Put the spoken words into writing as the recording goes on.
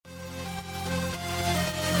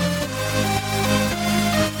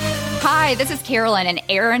Hi, this is Carolyn, and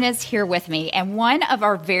Aaron is here with me. And one of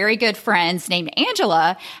our very good friends named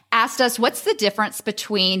Angela asked us, what's the difference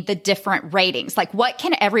between the different ratings? Like, what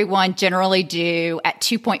can everyone generally do at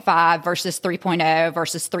 2.5 versus 3.0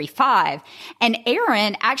 versus 3.5? And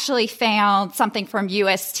Aaron actually found something from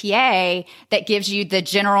USTA that gives you the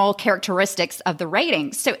general characteristics of the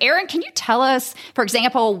ratings. So, Aaron, can you tell us, for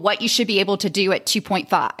example, what you should be able to do at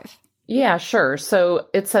 2.5? Yeah, sure. So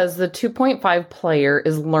it says the 2.5 player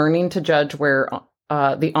is learning to judge where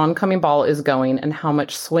the oncoming ball is going and how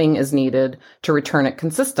much swing is needed to return it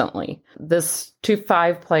consistently. This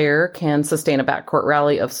 2.5 player can sustain a backcourt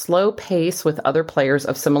rally of slow pace with other players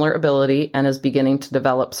of similar ability and is beginning to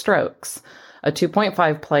develop strokes. A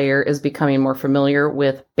 2.5 player is becoming more familiar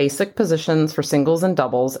with basic positions for singles and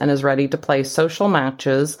doubles and is ready to play social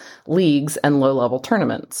matches, leagues, and low-level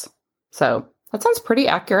tournaments. So that sounds pretty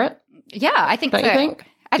accurate. Yeah, I think Don't so. you think?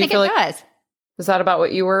 I think it does. Is that about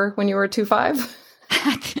what you were when you were 2.5?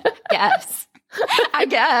 Yes. I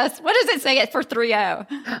guess. What does it say for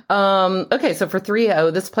 3.0? Okay, so for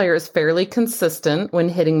 3.0, this player is fairly consistent when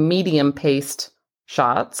hitting medium-paced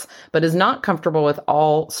shots, but is not comfortable with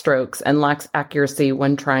all strokes and lacks accuracy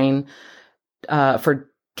when trying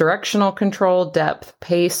for directional control, depth,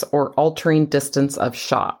 pace, or altering distance of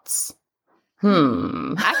shots. I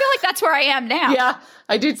feel like that's where I am now. Yeah,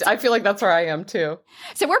 I do. I feel like that's where I am too.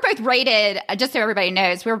 So we're both rated, just so everybody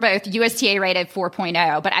knows, we're both USTA rated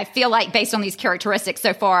 4.0, but I feel like based on these characteristics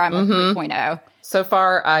so far, I'm a 3.0. So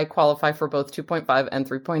far, I qualify for both 2.5 and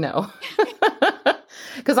 3.0.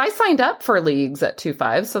 Because I signed up for leagues at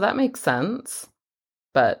 2.5, so that makes sense.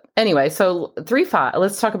 But anyway, so 3.5,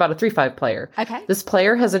 let's talk about a 3.5 player. Okay. This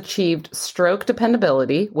player has achieved stroke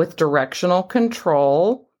dependability with directional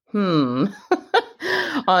control on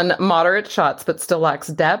moderate shots, but still lacks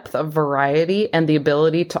depth of variety and the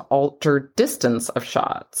ability to alter distance of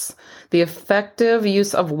shots. The effective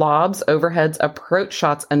use of lobs, overheads, approach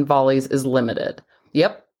shots, and volleys is limited.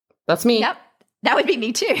 Yep, that's me. Yep, that would be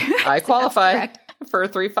me too. I qualify for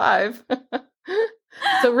 3.5.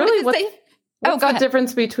 So really, what's the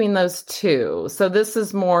difference between those two? So this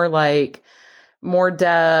is more like more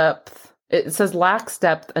depth. It says lacks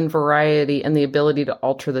depth and variety and the ability to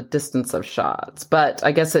alter the distance of shots. But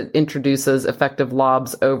I guess it introduces effective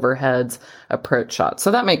lobs, overheads, approach shots.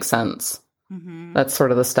 So that makes sense. Mm-hmm. That's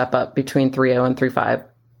sort of the step up between 3.0 and 3.5.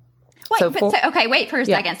 Wait for a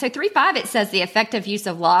second. So 3.5, it says the effective use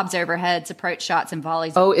of lobs, overheads, approach shots, and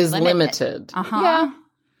volleys is limited. Uh-huh. Yeah.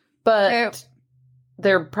 But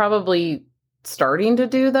they're probably starting to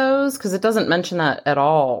do those because it doesn't mention that at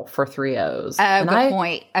all for 3.0s. Oh, good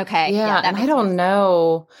point. Okay. Yeah, and I don't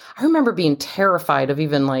know. I remember being terrified of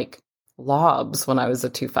even like lobs when I was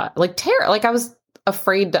a 2.5. Like I was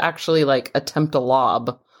afraid to actually like attempt a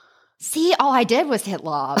lob. See, all I did was hit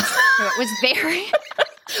lobs. So it was very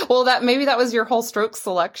Well, maybe that was your whole stroke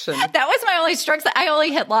selection. That was my only strokes. I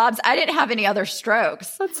only hit lobs. I didn't have any other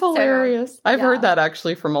strokes. That's hilarious. So, I've heard that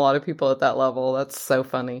actually from a lot of people at that level. That's so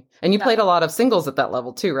funny. And you played a lot of singles at that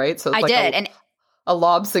level too, right? So it's did. A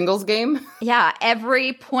lob singles game? Yeah.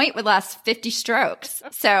 Every point would last 50 strokes.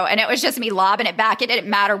 And it was just me lobbing it back. It didn't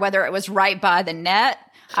matter whether it was right by the net.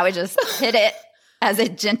 I would just hit it as a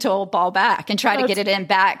gentle ball back and try to get it in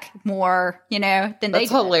back more, than they did.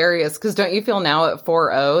 That's hilarious. Because don't you feel now at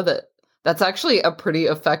 4.0 that's actually a pretty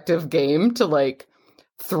effective game to like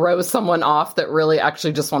throw someone off that really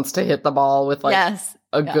actually just wants to hit the ball with like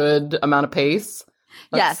a good amount of pace?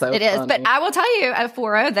 That's so it funny. is. But I will tell you at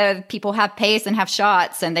 4.0, though, people have pace and have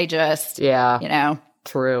shots and they just,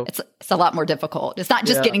 True. It's a lot more difficult. It's not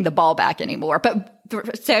just getting the ball back anymore. But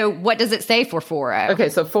so what does it say for 4.0? Okay,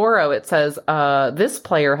 so 4.0, it says, this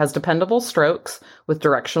player has dependable strokes with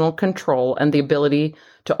directional control and the ability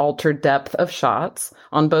to alter depth of shots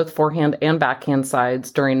on both forehand and backhand sides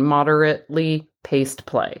during moderately paced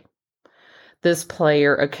play. This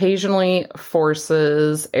player occasionally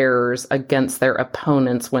forces errors against their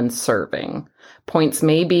opponents when serving. Points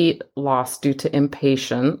may be lost due to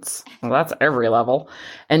impatience. Well, that's every level.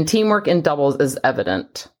 And teamwork in doubles is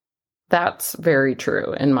evident. That's very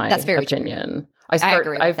true, in my opinion. I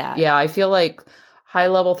agree with that. Yeah, I feel like high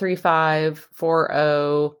level 3.5,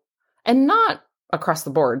 4.0, and not across the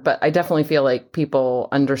board, but I definitely feel like people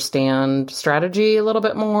understand strategy a little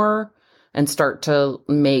bit more and start to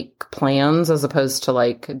make plans as opposed to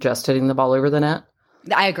like just hitting the ball over the net.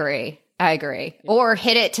 I agree. Or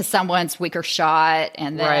hit it to someone's weaker shot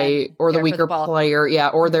and then or the weaker player. Yeah.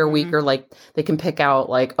 Or they're weaker. Like they can pick out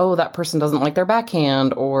like, oh, that person doesn't like their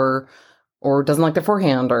backhand or doesn't like their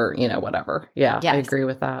forehand or, whatever. Yeah. Yes. I agree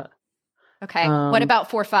with that. Okay. What about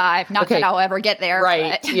 4-5? Not that I'll ever get there.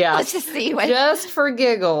 Right. But Yeah. let's just see. Just for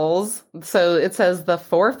giggles. So it says the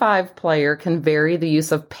 4-5 player can vary the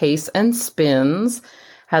use of pace and spins,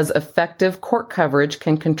 has effective court coverage,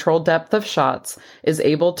 can control depth of shots, is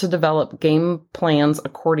able to develop game plans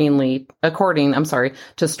according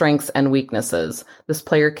to strengths and weaknesses. This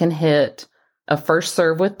player can hit a first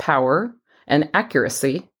serve with power and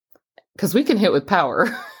accuracy, because we can hit with power.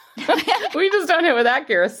 We just don't hit with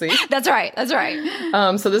accuracy. That's right.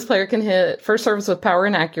 So this player can hit first serves with power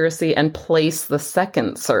and accuracy and place the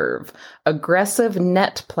second serve. Aggressive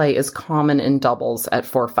net play is common in doubles at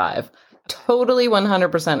 4-5. Totally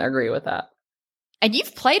 100% agree with that. And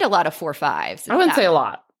you've played a lot of 4-5s. I wouldn't say a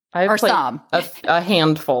lot. I've played some. a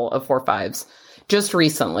handful of 4-5s just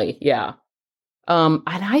recently. Yeah. And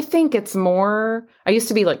I think it's more, I used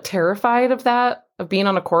to be like terrified of that, of being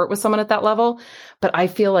on a court with someone at that level, but I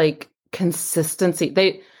feel like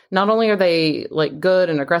consistency, not only are they like good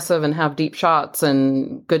and aggressive and have deep shots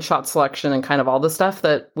and good shot selection and kind of all the stuff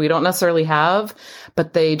that we don't necessarily have,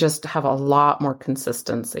 but they just have a lot more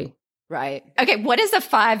consistency. Right. Okay. What is a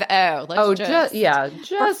 5-0? Just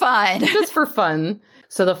for fun. Just for fun.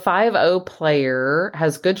 So the 5-0 player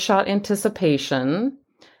has good shot anticipation.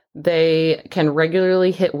 They can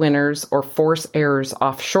regularly hit winners or force errors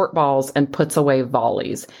off short balls and puts away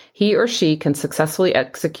volleys. He or she can successfully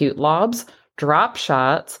execute lobs, drop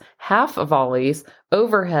shots, half volleys,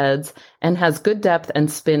 overheads, and has good depth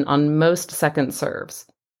and spin on most second serves.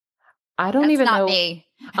 I don't even know. Me.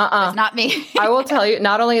 It's not me. I will tell you,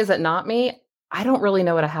 not only is it not me, I don't really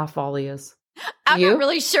know what a half volley is. I'm not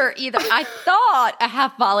really sure either. I thought a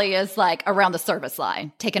half volley is like around the service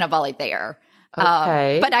line, taking a volley there.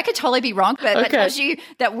 Okay. But I could totally be wrong. But that tells you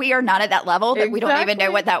that we are not at that level, that we don't even know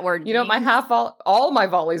what that word means. All my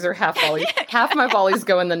volleys are half volleys. Half my volleys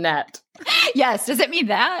go in the net. Yes. Does it mean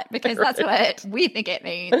that? Because that's what we think it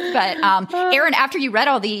means. But Erin, after you read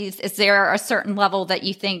all these, is there a certain level that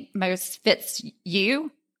you think most fits you?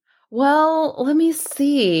 Well, let me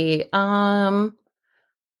see. Probably,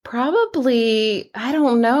 I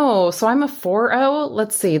don't know. So I'm a 4-0.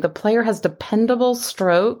 Let's see. The player has dependable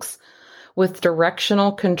strokes with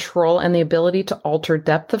directional control and the ability to alter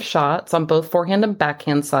depth of shots on both forehand and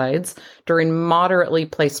backhand sides during moderately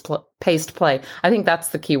paced play. I think that's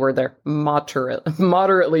the key word there.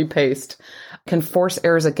 Moderately paced. Can force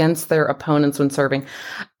errors against their opponents when serving.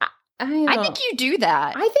 I think you do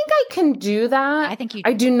that. I think I can do that. I think you do.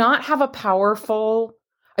 I don't have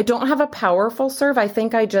a powerful serve. I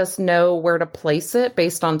think I just know where to place it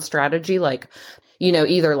based on strategy. Like,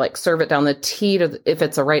 either like serve it down the tee if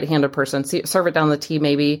it's a right-handed person, serve it down the tee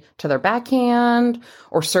maybe to their backhand,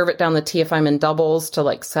 or serve it down the tee if I'm in doubles to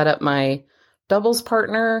like set up my doubles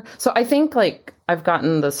partner. So I think like I've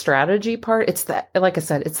gotten the strategy part. Like I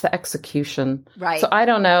said, it's the execution. Right. So I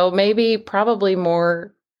don't know, probably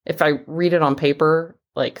more if I read it on paper,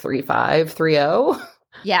 like 3-5, 3-0.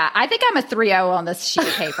 Yeah, I think I'm a 3-0 on this sheet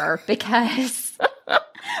of paper because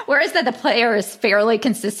whereas that the player is fairly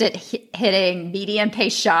consistent hitting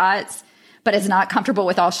medium-paced shots, but is not comfortable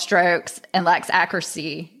with all strokes and lacks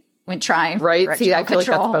accuracy when trying. Right. See, I feel like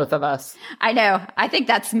that's both of us. I know. I think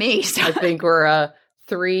that's me. So. I think we're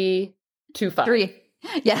 3-2-5. 3.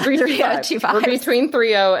 Yeah, 3-0-2-5. We're between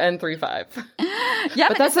 3-0 and 3-5. Yeah,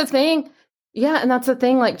 but that's the thing. Yeah, and that's the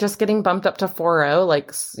thing, like, just getting bumped up to 4-0,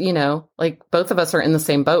 like, like, both of us are in the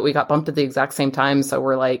same boat. We got bumped at the exact same time, so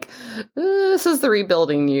we're like, this is the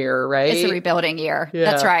rebuilding year, right? It's a rebuilding year.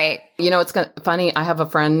 Yeah. That's right. It's funny. I have a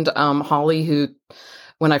friend, Holly, who,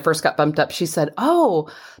 when I first got bumped up, she said,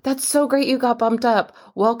 "Oh, that's so great you got bumped up.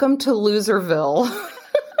 Welcome to Loserville."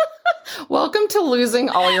 Welcome to losing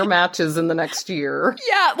all your matches in the next year.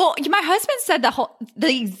 Yeah, well, my husband said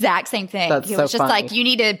the exact same thing. That's he was so just funny. like, you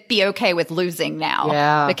need to be okay with losing now.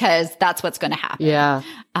 Yeah. Because that's what's going to happen. Yeah.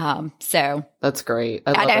 So that's great.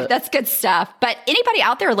 I know that's good stuff. But anybody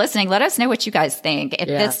out there listening, let us know what you guys think. If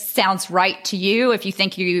this sounds right to you, if you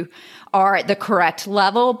think you are at the correct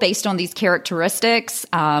level based on these characteristics,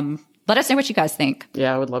 let us know what you guys think.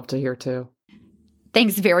 Yeah, I would love to hear too.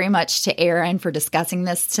 Thanks very much to Erin for discussing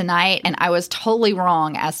this tonight. And I was totally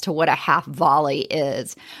wrong as to what a half volley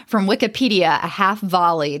is. From Wikipedia, a half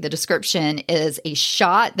volley, the description is a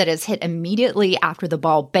shot that is hit immediately after the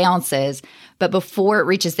ball bounces, but before it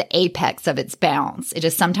reaches the apex of its bounce. It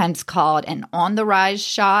is sometimes called an on-the-rise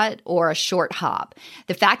shot or a short hop.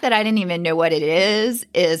 The fact that I didn't even know what it is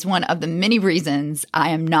one of the many reasons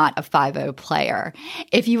I am not a 5-0 player.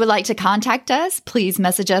 If you would like to contact us, please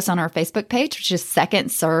message us on our Facebook page, which is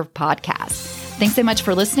Second Serve Podcast. Thanks so much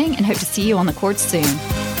for listening and hope to see you on the court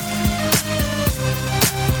soon.